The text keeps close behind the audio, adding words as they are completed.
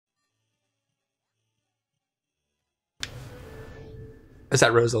Is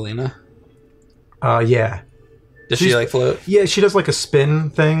that Rosalina? Yeah. Does she like float? Yeah, she does like a spin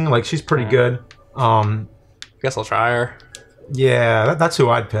thing. Like she's pretty good. I guess I'll try her. Yeah, that's who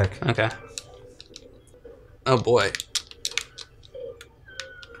I'd pick. Okay. Oh boy.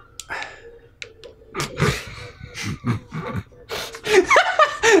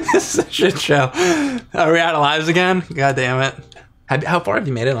 This is a shit show. Are we out of lives again? God damn it. How far have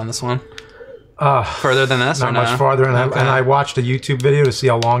you made it on this one? Further than this? Not much farther. And, and I watched a YouTube video to see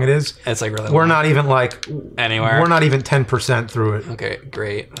how long it is. It's like really We're long. not even like... Anywhere. We're not even 10% through it. Okay,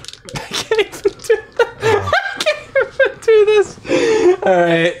 great. I can't even do that. I can't even do this.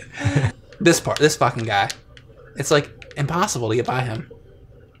 Alright. This fucking guy. It's like impossible to get by him.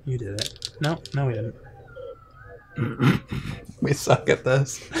 You did it. No, we didn't. We suck at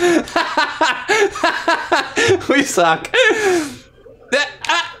this. We suck.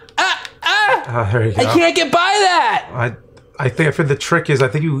 There you go. I can't get by that. I think the trick is I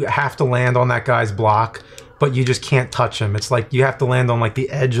think you have to land on that guy's block, but you just can't touch him. It's like you have to land on like the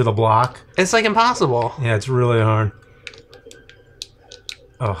edge of the block. It's like impossible. Yeah, it's really hard.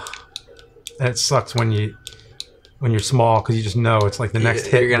 Oh, and it sucks when you're small because you just know it's like the next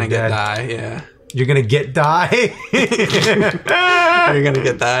hit. You're gonna get dead. die. Yeah. You're gonna get die. You're gonna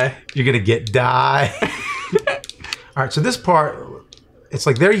get die. You're gonna get die. All right, so this part, it's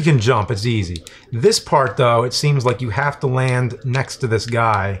like there you can jump. It's easy. This part, though, it seems like you have to land next to this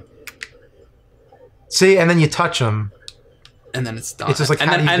guy. See, and then you touch him. And then it's done. It's just like,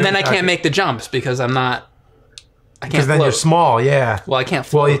 and then I can't make the jumps because I'm not... I can't Because then float. you're small, yeah. Well, I can't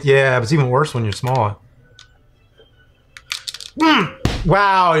float. Well, yeah, it's even worse when you're small.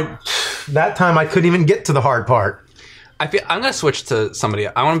 Wow. That time I couldn't even get to the hard part. I'm gonna switch to somebody.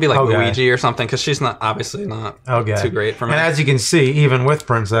 I want to be like Luigi or something because she's not obviously not too great for me. And as you can see, even with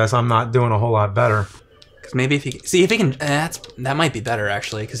Princess, I'm not doing a whole lot better. Because maybe if he can, that might be better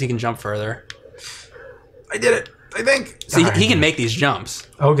actually because he can jump further. I did it. I think. See, he can make these jumps.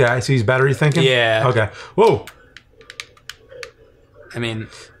 Okay, so he's better. You thinking? Yeah. Okay. Whoa. I mean,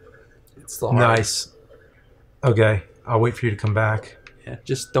 it's still hard. Nice. Okay, I'll wait for you to come back. Yeah,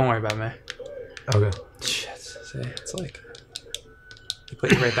 just don't worry about me. Okay. Shit. See, it's like you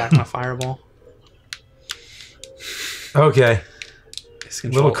put you right back on a fireball. Okay.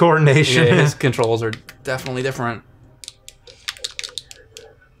 Little coordination. Yeah, his controls are definitely different.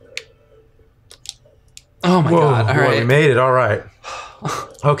 Oh my god! All right, we made it. All right.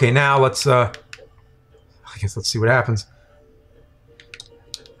 Okay, now let's. I guess let's see what happens.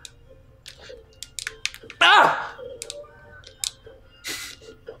 Ah!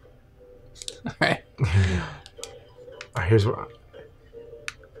 All right. All right, here's what.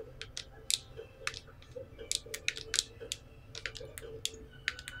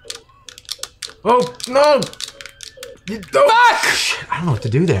 Oh no! You don't. Fuck! I don't know what to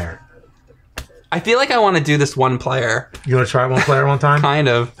do there. I feel like I want to do this one player. You want to try one player one time? Kind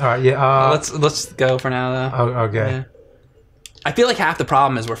of. All right. Yeah. Let's go for now though. Oh, okay. Yeah. I feel like half the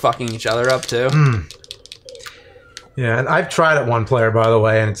problem is we're fucking each other up too. Yeah, and I've tried it one player by the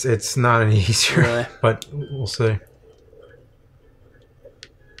way, and it's not any easier. Really? But we'll see.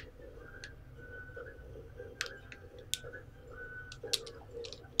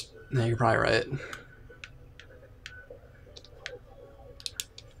 No, you're probably right.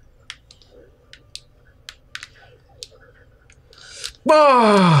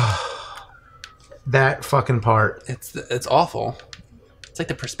 That fucking part. It's awful. It's like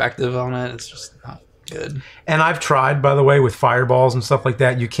the perspective on it. It's just not good. And I've tried, by the way, with fireballs and stuff like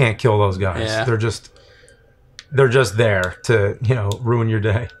that. You can't kill those guys. Yeah. They're just there to, you know, ruin your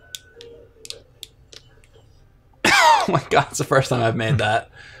day. Oh my god, it's the first time I've made that.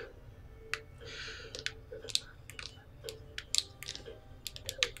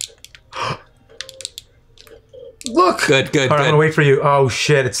 Look! Good. All right, I'm gonna wait for you. Oh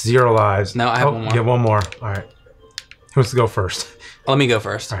shit, it's 0 lives. No, I have one more. Yeah, one more. All right. Who wants to go first? Let me go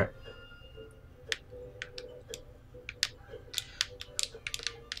first. All right.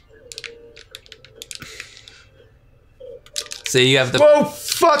 See, you have the... Whoa,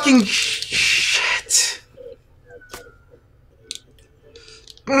 fucking shit.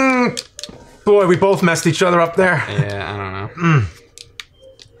 Boy, we both messed each other up there. Yeah, I don't know.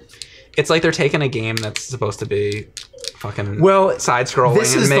 It's like they're taking a game that's supposed to be fucking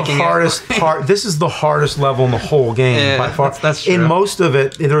side-scrolling and making the hardest part. This is the hardest level in the whole game by far. That's true. In most of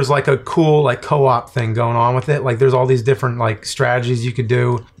it, there's like a cool like co-op thing going on with it. Like there's all these different like strategies you could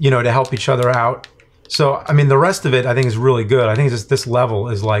do, you know, to help each other out. So, I mean, the rest of it I think is really good. I think just this level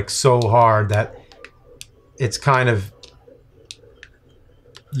is like so hard that it's kind of,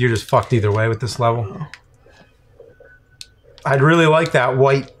 you're just fucked either way with this level. I'd really like that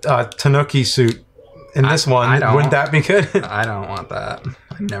white Tanuki suit in this one. Wouldn't that be good? I don't want that.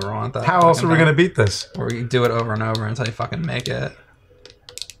 I never want that. How else are we going to beat this? Or we do it over and over until you fucking make it.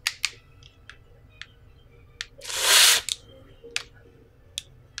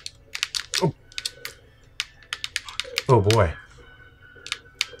 Oh boy.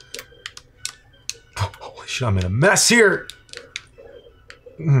 Oh, holy shit, I'm in a mess here.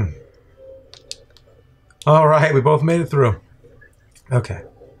 All right, we both made it through. Okay.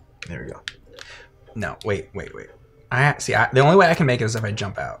 There we go. No, wait. The only way I can make it is if I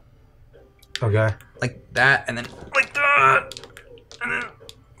jump out. Okay. Like that, and then like that, and then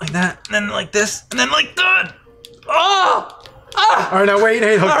like that, and then like this, and then like that. Oh! Ah! All right, now wait.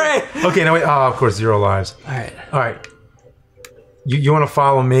 Hey, okay. All right. Okay, now wait. Oh, of course, 0 lives. All right. All right. You want to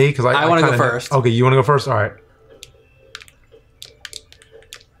follow me? Because I want to go first. Okay, you want to go first? All right.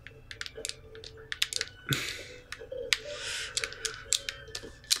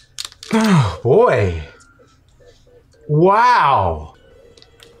 Oh, boy. Wow.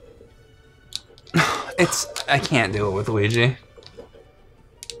 I can't do it with Luigi.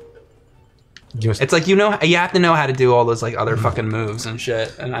 It's like, you have to know how to do all those like other fucking moves and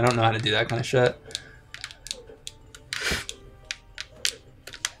shit, and I don't know how to do that kind of shit.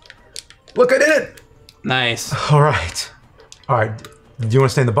 Look, I did it. Nice. All right. All right. Do you want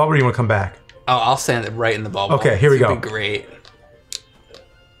to stay in the bubble or do you want to come back? Oh, I'll stand right in the bubble. Okay, here we go. Be great.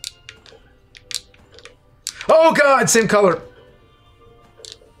 Oh god, same color.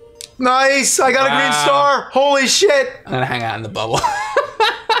 Nice, I got a green star. Holy shit. I'm gonna hang out in the bubble.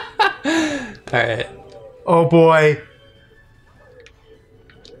 All right. Oh boy.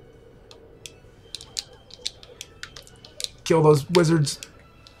 Kill those wizards.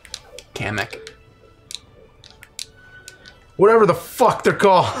 Kamek. Whatever the fuck they're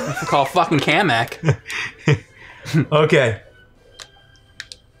called. They're called fucking Kamek. Okay.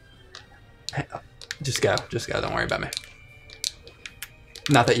 Just go. Don't worry about me.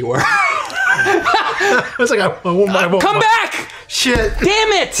 Not that you were. I was like, I won't. Come back! Shit.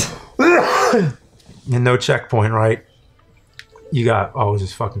 Damn it! And no checkpoint, right? You got,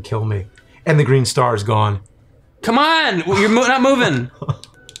 just fucking kill me. And the green star's gone. Come on! You're not moving.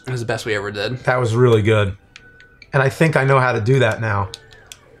 It was the best we ever did. That was really good. And I think I know how to do that now.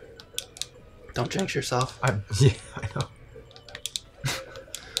 Don't jinx yourself. Yeah, I know.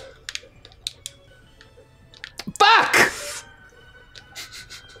 Fuck!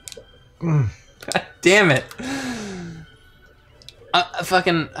 God damn it.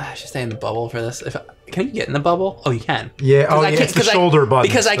 I should stay in the bubble for this. Can you get in the bubble? Oh, you can. Yeah, it's the shoulder button.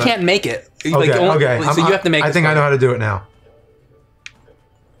 Because I can't make it. Okay, okay. So you have to make it. I think I know how to do it now.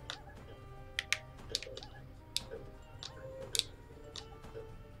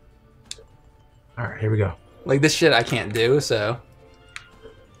 All right, here we go. Like, this shit I can't do, so...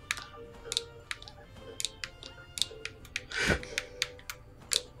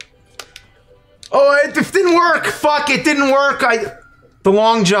 Oh, it didn't work! Fuck, it didn't work! The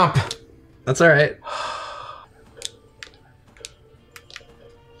long jump. That's alright.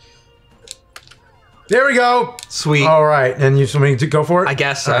 There we go! Sweet. Alright, and you want me to go for it? I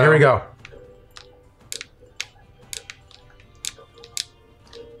guess so. All right, here we go.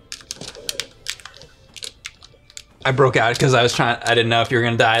 I broke out because I didn't know if you were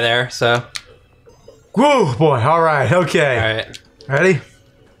gonna die there, so... Whoa, boy, alright, okay. Alright. Ready?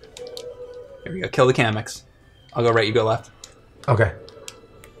 Here we go, kill the Kameks. I'll go right, you go left. Okay.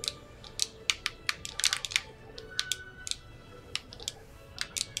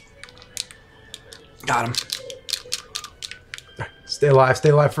 Got him. Stay alive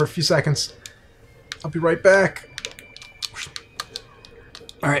for a few seconds. I'll be right back.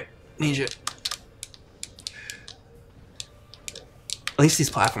 Alright, need you. At least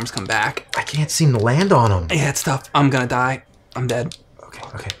these platforms come back. I can't seem to land on them. Yeah, it's tough. I'm gonna die. I'm dead.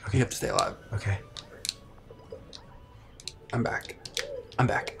 Okay. You have to stay alive. Okay. I'm back.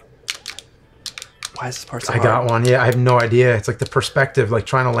 Why is this part so I hard? got one. Yeah, I have no idea. It's like the perspective, like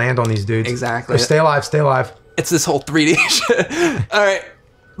trying to land on these dudes. Exactly. Oh, stay alive. It's this whole 3D shit. Alright.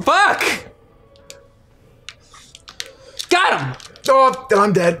 Fuck! Got him! Oh,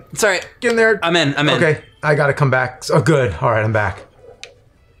 I'm dead. It's alright. Get in there. I'm in. Okay, I gotta come back. Oh, good. All right, I'm back.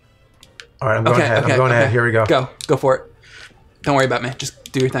 All right, I'm going ahead. I'm going ahead. Here we go. Go for it. Don't worry about me.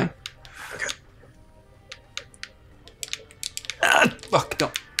 Just do your thing. Okay. Fuck,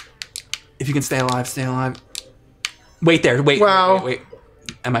 don't. If you can stay alive, stay alive. Wait there. Wait. Wow. Wait.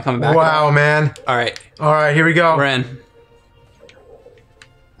 Am I coming back? Wow, man. All right. All right, here we go. We're in.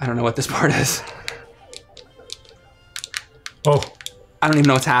 I don't know what this part is. Oh. I don't even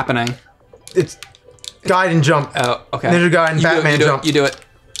know what's happening. It's... Guide and jump. Oh, okay. Ninja guide and Batman jump. You do it.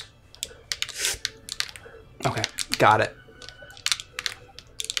 Okay, got it.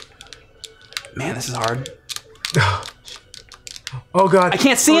 Man, this is hard. Oh god. I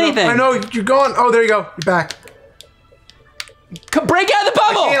can't see anything. I know, you're going. Oh, there you go. You're back. Break out of the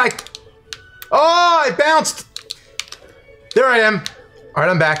bubble! Oh, I bounced. There I am. All right,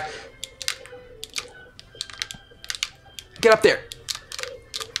 I'm back. Get up there.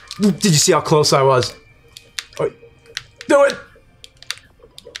 Did you see how close I was? Oh, do it.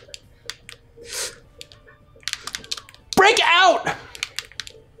 Break out!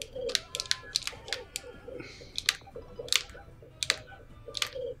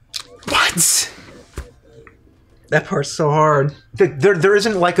 What? That part's so hard. There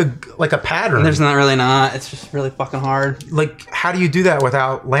isn't like a pattern. There's not really not. It's just really fucking hard. Like, how do you do that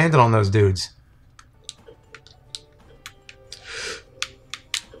without landing on those dudes?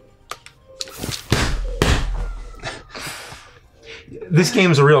 This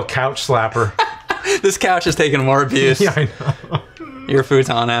game's a real couch slapper. This couch is taking more abuse. Yeah, I know. Your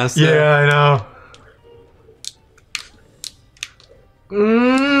futon has to. Yeah, I know.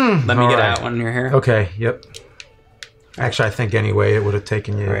 Let me get out when you're here. Okay, yep. Actually, I think anyway it would have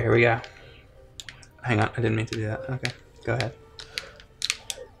taken you. All right, here we go. Hang on, I didn't mean to do that. Okay, go ahead.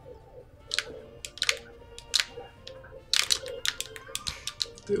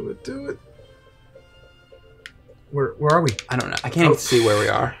 Do it, do it. Where are we? I don't know. I can't even see where we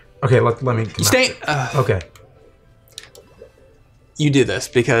are. Okay, let me come Stay. Okay. You do this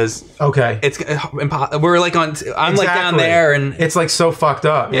because okay. it's impossible. We're like on. I'm like down there, and it's like so fucked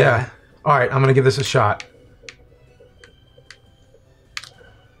up. Yeah. All right, I'm gonna give this a shot.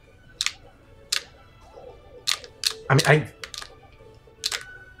 I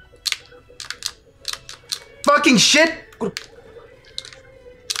fucking shit.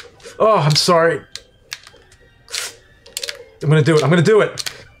 Oh, I'm sorry. I'm gonna do it. I'm gonna do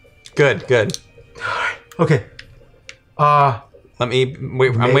it. Good, good. Okay. Let me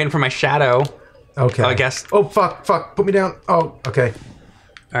wait. I'm waiting for my shadow. Okay. I guess. Oh fuck! Fuck! Put me down. Oh, okay.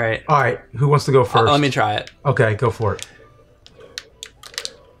 All right. All right. Who wants to go first? Let me try it. Okay, go for it.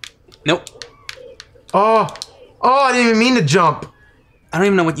 Nope. Oh, I didn't even mean to jump. I don't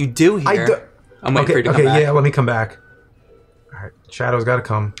even know what you do here. I'm waiting for you to come back. Yeah, let me come back. All right, Shadow's got to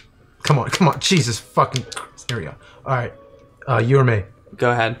come. Come on, Jesus fucking Christ. Here we go. All right, you or me? Go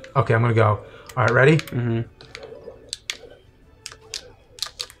ahead. Okay, I'm gonna go. All right, ready? Mm-hmm.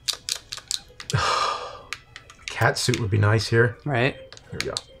 Cat suit would be nice here. Right. Here we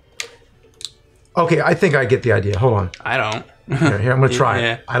go. Okay, I think I get the idea. Hold on. I don't. Here, I'm gonna try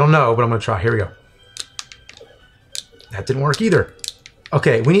Yeah. it. I don't know, but I'm gonna try. Here we go. That didn't work either.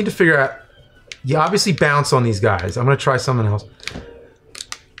 Okay, we need to figure out. You obviously bounce on these guys. I'm gonna try something else.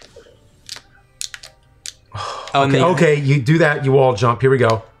 Oh, okay, okay, you do that. You all jump. Here we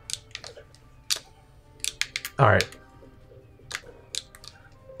go. All right.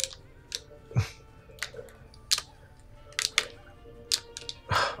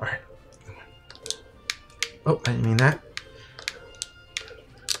 All right. Oh, I didn't mean that.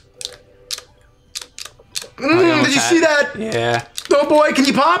 Did you see that? Yeah. Oh boy, can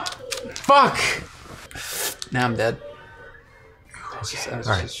you pop? Fuck. Now I'm dead. That was All just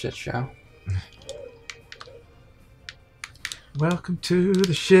right. a shit show. Welcome to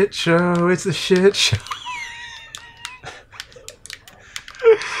the shit show. It's the shit show.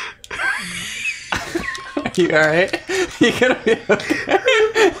 Are you alright? You gonna be okay?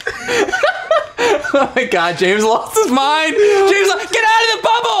 Oh my god, James lost his mind! James, get out of the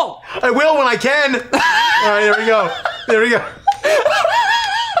bubble! I will when I can. All right, there we go. There we go.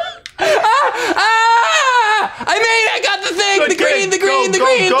 I made it! I got the thing! The green, the green, the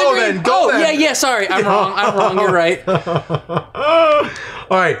green, go the green! then, go Oh, then. yeah, sorry. I'm wrong, you're right. All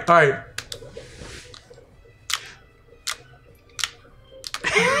right.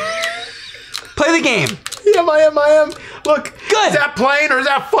 Play the game. I am. Look. Good. Is that playing or is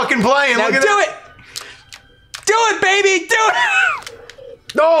that fucking playing? Now Look at do that. it! Do it, baby! Do it!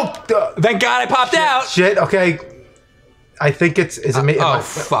 No. Thank God I popped out. Shit. Okay. I think it's. Is it me? Oh,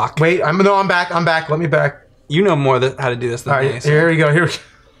 fuck. Wait. I'm back. I'm back. Let me back. You know more how to do this than All me. right. So. Here we go. Here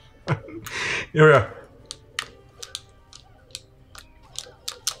we go.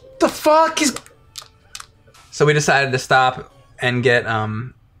 The fuck is? So we decided to stop and get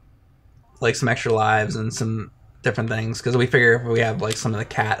like some extra lives and some different things because we figure if we have like some of the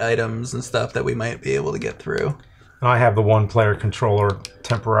cat items and stuff that we might be able to get through. I have the one-player controller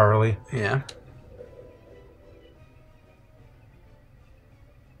temporarily. Yeah.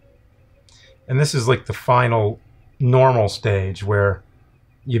 And this is like the final normal stage where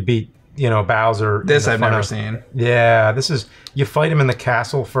you beat you know, Bowser. This in the I've front never of- seen. Yeah, this is you fight him in the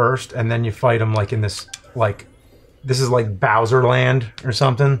castle first, and then you fight him like in this like this is like Bowser Land or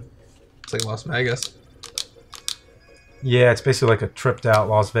something. It's like Las Vegas. Yeah, it's basically like a tripped out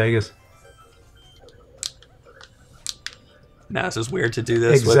Las Vegas. Now this is weird to do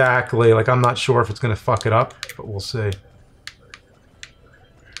this. Exactly. Like I'm not sure if it's gonna fuck it up, but we'll see.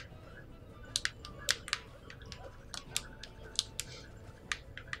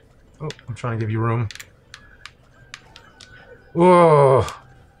 Oh, I'm trying to give you room. Whoa.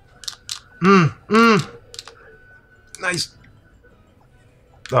 Nice.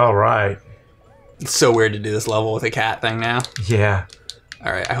 All right. It's so weird to do this level with a cat thing now. Yeah.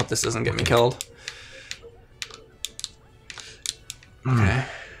 All right, I hope this doesn't get me killed. Okay.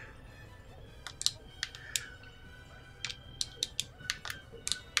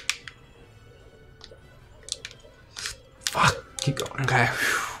 Fuck. Keep going. Okay.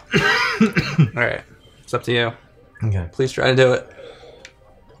 All right. It's up to you. Okay. Please try to do it.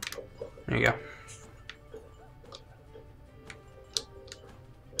 There you go.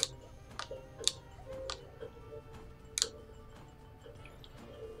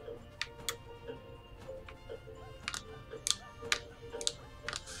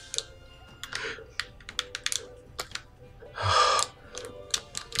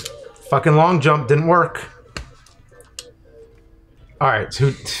 Fucking long jump didn't work. All right, so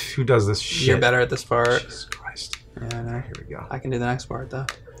who does this shit? You're better at this part. Jesus Christ. Yeah, no. Here we go. I can do the next part though.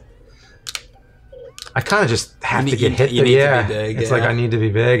 I kind of just have You to need- get hit. you need to be yeah, big, it's yeah. like I need to be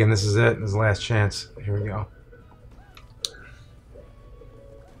big, and this is it. This is the last chance. Here we go.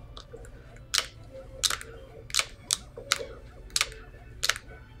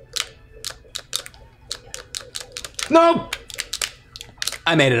 No.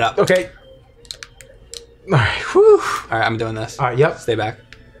 I made it up. Okay. All right. Whew. All right, I'm doing this. All right. Yep. Stay back.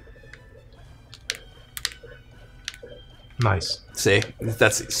 Nice. See,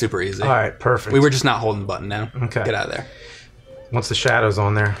 that's super easy. All right. Perfect. We were just not holding the button down. Okay. Get out of there. Once the shadow's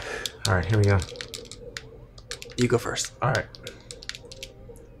on there. All right. Here we go. You go first. All right.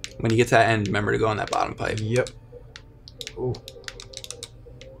 When you get to that end, remember to go on that bottom pipe. Yep. Ooh.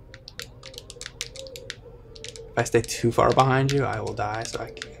 If I stay too far behind you, I will die. So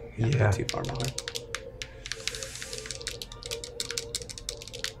I can't Yeah. get too far behind.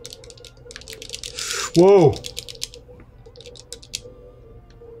 Whoa.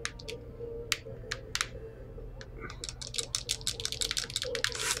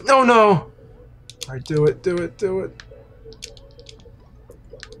 No, no. All right, do it, do it, do it.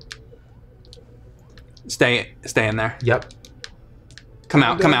 Stay in there. Yep. Come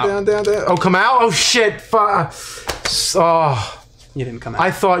out. Come out. Down, down, down. Oh, come out? Oh, shit. Oh, You didn't come out.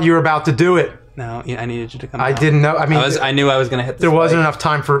 I thought you were about to do it. No, I needed you to come out. I didn't know. I mean, I knew I was gonna hit this. there wasn't spike. enough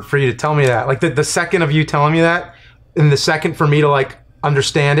time for you to tell me that. Like the second of you telling me that, and the second for me to like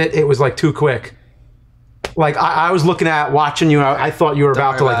understand it, it was like too quick. Like I was looking at watching you. I thought you were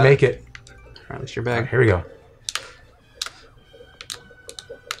about to worry like about make it. Or at least you're All right, big. here we go.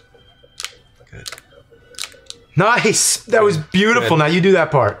 Good. Nice. That was beautiful. Good. Now you do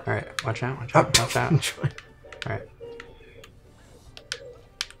that part. All right. Watch out. Watch out. Watch out. I'm trying. All right.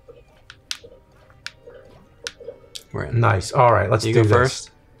 We're in. Nice. All right, let's You do go this.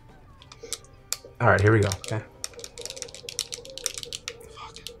 first. All right, here we go. Okay.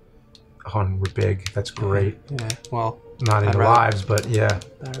 Oh, and we're big. That's great. Yeah. Well, Not in I'd our rather- lives, but yeah.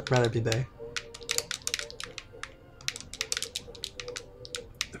 I'd rather be big.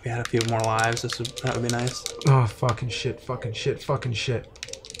 If we had a few more lives, that would be nice. Oh, fucking shit, fucking shit, fucking shit.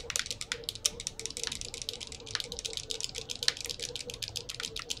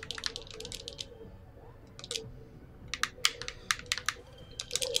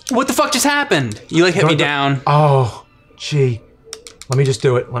 What the fuck just happened? You like hit me down. Oh, gee. Let me just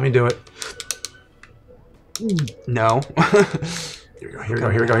do it. Let me do it. No. Here we go, here we go,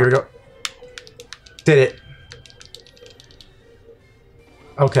 here we go, here we go. Did it.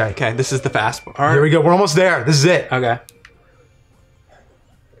 Okay. Okay, this is the fast part. Here we go. We're almost there. This is it. Okay.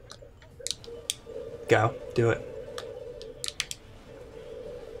 Go. Do it.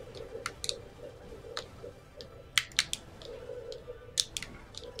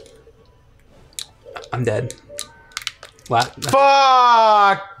 I'm dead. What?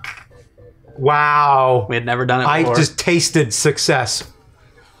 Fuck! Wow. We had never done it I before. just tasted success.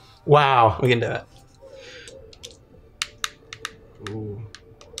 Wow. We can do it. Ooh.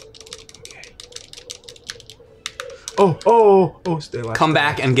 Okay. Oh, stay alive. Come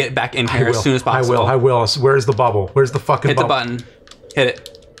back and get back in here as soon as possible. I will. Where's the bubble? Where's the fucking Hit the bubble? button. Hit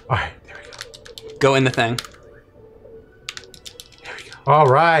it. All right, there we go. Go in the thing. There we go. All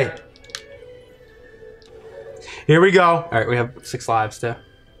right. Here we go. All right, we have 6 lives too.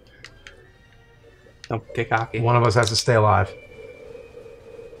 Don't get cocky. One of us has to stay alive.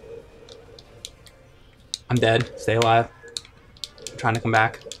 I'm dead. Stay alive. I'm trying to come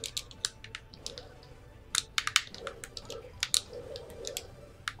back.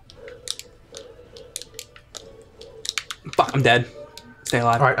 Fuck, I'm dead. Stay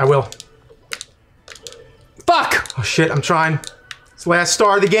alive. All right, I will. Fuck! Oh shit, I'm trying. It's the last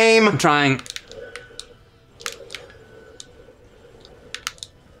star of the game. I'm trying.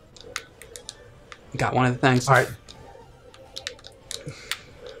 Got one of the things. All right.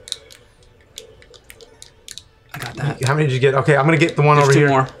 I got that. How many did you get? Okay, I'm gonna get the one There's over 2 here.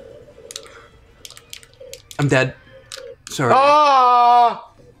 more. I'm dead. Sorry.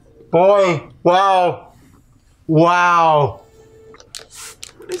 Oh! Boy. Wow. Wow.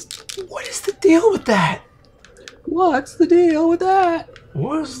 What is the deal with that? What's the deal with that?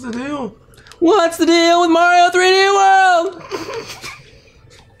 What is the deal? What's the deal with Mario 3D World?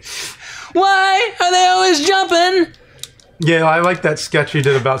 Why are they always jumping? Yeah, I like that sketch you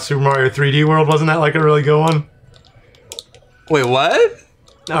did about Super Mario 3D World. Wasn't that like a really good one? Wait, what?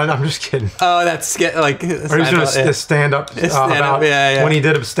 No, I'm just kidding. Oh, that's like. Or he's doing a stand-up about yeah. when he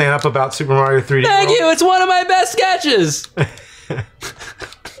did a stand-up about Super Mario 3D Thank World. you. It's one of my best sketches. It's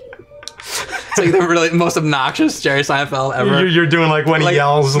like the really most obnoxious Jerry Seinfeld ever. You're doing like when he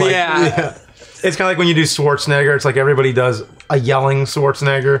yells. Like, yeah. It's kind of like when you do Schwarzenegger. It's like everybody does a yelling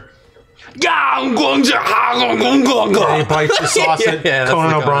Schwarzenegger. And he bites the sausage. Yeah, that's Conan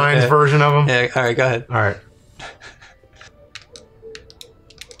the O'Brien's yeah. version of him. Yeah, all right, go ahead. All right.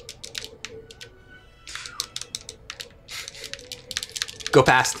 Go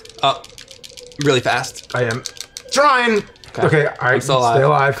fast. Up. Really fast. I am trying. Okay, all right. I'm still alive. Stay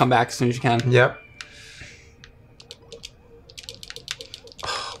alive. Come back as soon as you can. Yep.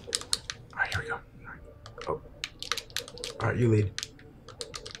 All right, here we go. All right. Oh. All right, you lead.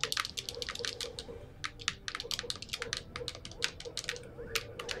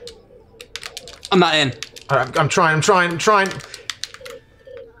 I'm not in. All right, I'm trying.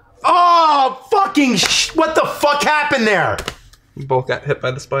 Oh, fucking what the fuck happened there? We both got hit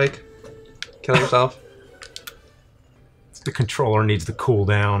by the spike. Kill yourself. The controller needs to cool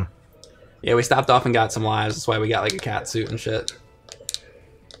down. Yeah, we stopped off and got some lives. That's why we got like a cat suit and shit.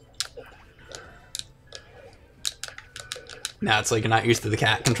 Now it's like you're not used to the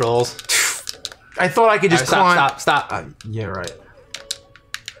cat controls. I thought I could just climb. Stop. Yeah, right.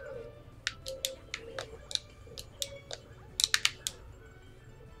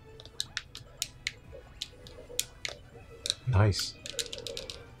 Nice.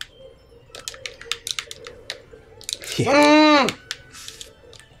 Yeah.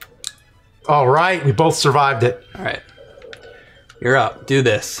 All right, we both survived it. All right. You're up. Do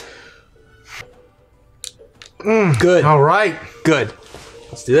this. Good. All right. Good.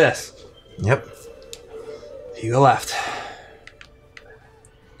 Let's do this. Yep. You go left.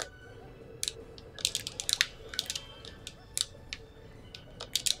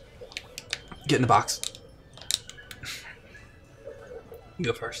 Get in the box. You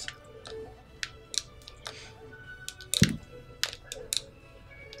go first.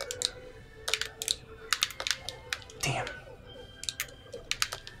 Damn.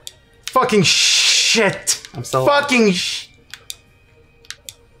 Fucking shit. I'm still fucking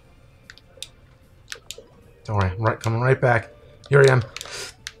Don't worry, I'm coming right back. Here I am.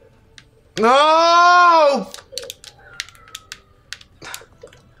 No!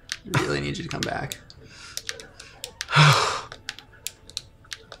 Really need you to come back.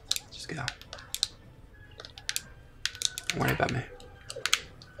 Just go. Don't worry about me.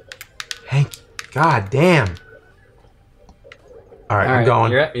 Hank, god damn. All right, I'm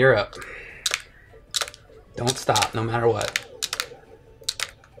going. You're up. Don't stop, no matter what.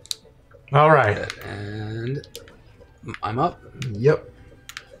 All right. Good. And I'm up. Yep.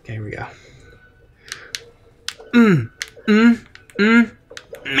 Okay, here we go.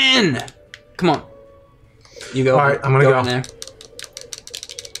 Min. Come on. You go. All right, I'm gonna go. In there.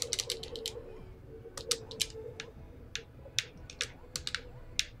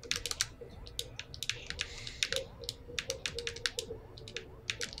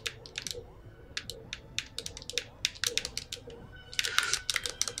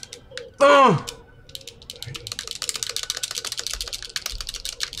 Oh.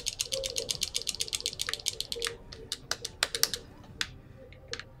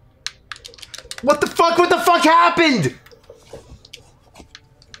 What the fuck? What the fuck happened?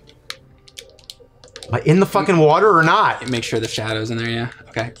 Am I in the fucking water or not? Make sure the shadow's in there, yeah.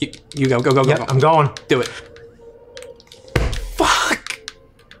 Okay, you go, go. Yep, I'm going. Do it. Fuck!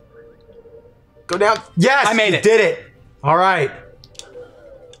 Go down. Yes, I made you it. Did it. All right.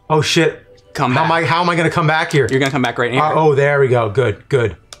 Oh shit. Come back. How am I gonna come back here? You're gonna come back right here. Oh, there we go. Good,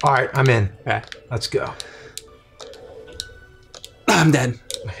 good. All right, I'm in. Okay. Let's go. I'm dead.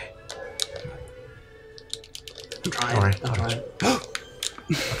 I'm trying. All right. I'm trying.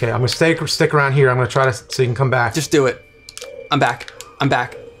 Okay, I'm gonna stick around here. I'm gonna try to so you can come back. Just do it. I'm back. I'm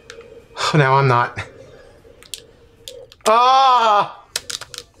back. Now I'm not. Ah!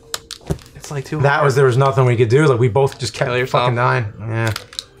 It's like too That hard. was there was nothing we could do. Like we both just kept Kill yourself. fucking dying. Yeah.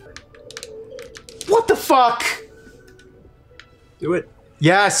 What the fuck? Do it.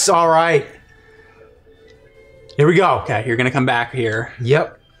 Yes. All right. Here we go. Okay, you're gonna come back here.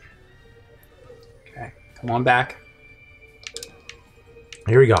 Yep. Okay, come on back.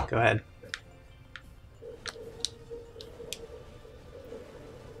 Here we go. Go ahead.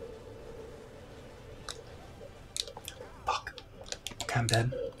 Fuck. Okay, I'm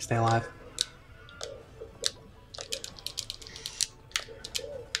dead. Stay alive.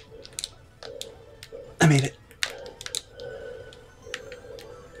 I made it.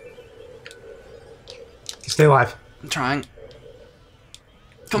 Stay alive. I'm trying.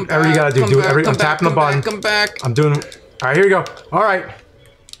 Come Whatever you gotta do. I'm tapping the button. Come back. I'm doing. All right. Here you go. All right.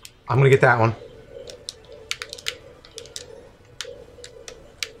 I'm gonna get that one.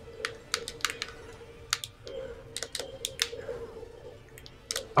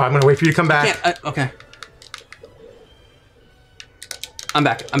 I'm gonna wait for you to come back. Okay. I'm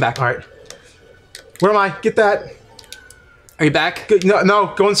back. I'm back. All right. Where am I? Get that. Are you back? Good. No,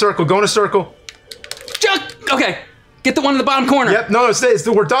 no. Go in circle. Go in a circle. Chuck! Okay. Get the one in the bottom corner. Yep. No,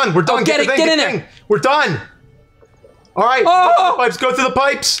 we're done. We're done. Oh, get the it. thing, Get in the there. thing. We're done. All right. Oh! Pipes. Go through the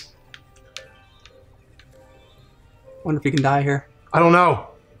pipes. Wonder if we can die here. I don't know.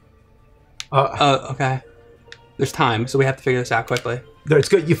 Okay. There's time, so we have to figure this out quickly. There, it's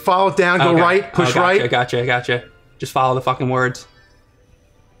good. You follow it down. Go Okay. right. Push right. Gotcha. Just follow the fucking words.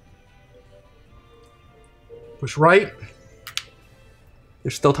 Push right.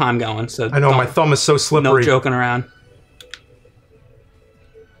 There's still time going, so I know my thumb is so no slippery. joking around.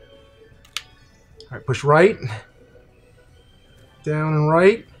 All right. Push right. Down and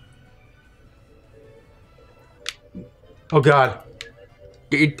right. Oh God.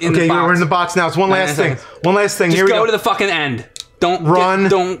 Okay, we're in the box now. It's one last thing. One last thing. Just Here we go go. to the fucking end. Don't Run.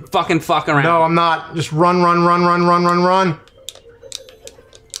 Don't fucking fuck around. No, I'm not. Just run.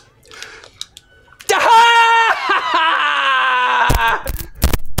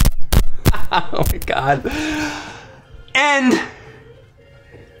 Oh my god. And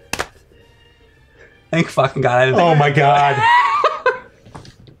thank fucking god. I didn't think Oh my God.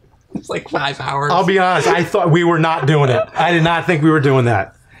 it's like 5 hours. I'll be honest. I thought we were not doing it. I did not think we were doing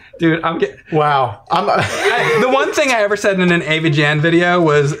that. Dude, I'm getting... Wow. The one thing I ever said in an Ava Jan video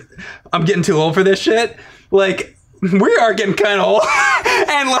was, I'm getting too old for this shit. Like, we are getting kind of old.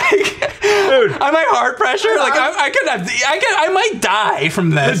 And like, Dude. I'm at heart pressure. Like, I might die from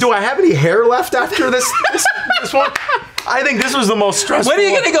this. Do I have any hair left after this one? I think this was the most stressful. When are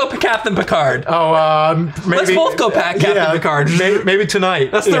you gonna go Captain Picard? Oh, maybe. Let's both go Captain Picard. Maybe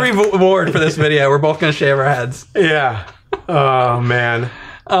tonight. That's the reward for this video. We're both gonna shave our heads. Yeah. Oh man.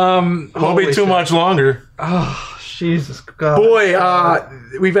 Won't be too much longer. Oh, Jesus God. Boy,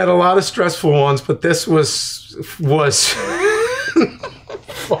 we've had a lot of stressful ones, but this was fuck.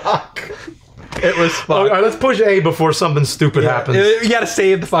 It was fun. All right, let's push A before something stupid happens. You gotta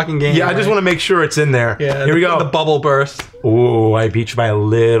save the fucking game. Yeah, I just want to make sure it's in there. Yeah, here we go. The bubble burst. Ooh, I beat you by a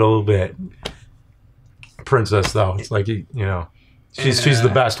little bit. Princess, though, it's like you know, she's the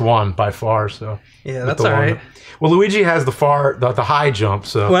best one by far. So yeah, that's all right. Well, Luigi has the high jump.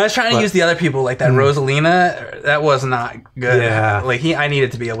 So when I was trying to use the other people, like that Rosalina, that was not good. Yeah, like I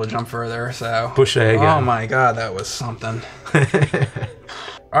needed to be able to jump further. So push A again. Oh my God, that was something.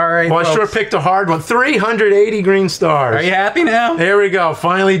 All right. Well, I sure picked a hard one. 380 green stars. Are you happy now? There we go.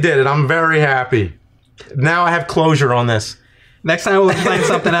 Finally did it. I'm very happy. Now I have closure on this. Next time we'll find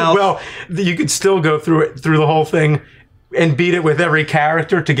something else. Well, you could still go through the whole thing and beat it with every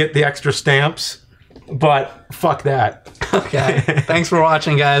character to get the extra stamps. But fuck that. Okay. Thanks for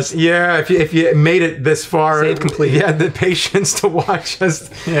watching, guys. Yeah, if you made it this far, Save complete. You had the patience to watch us.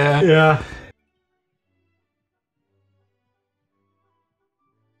 Yeah. Yeah.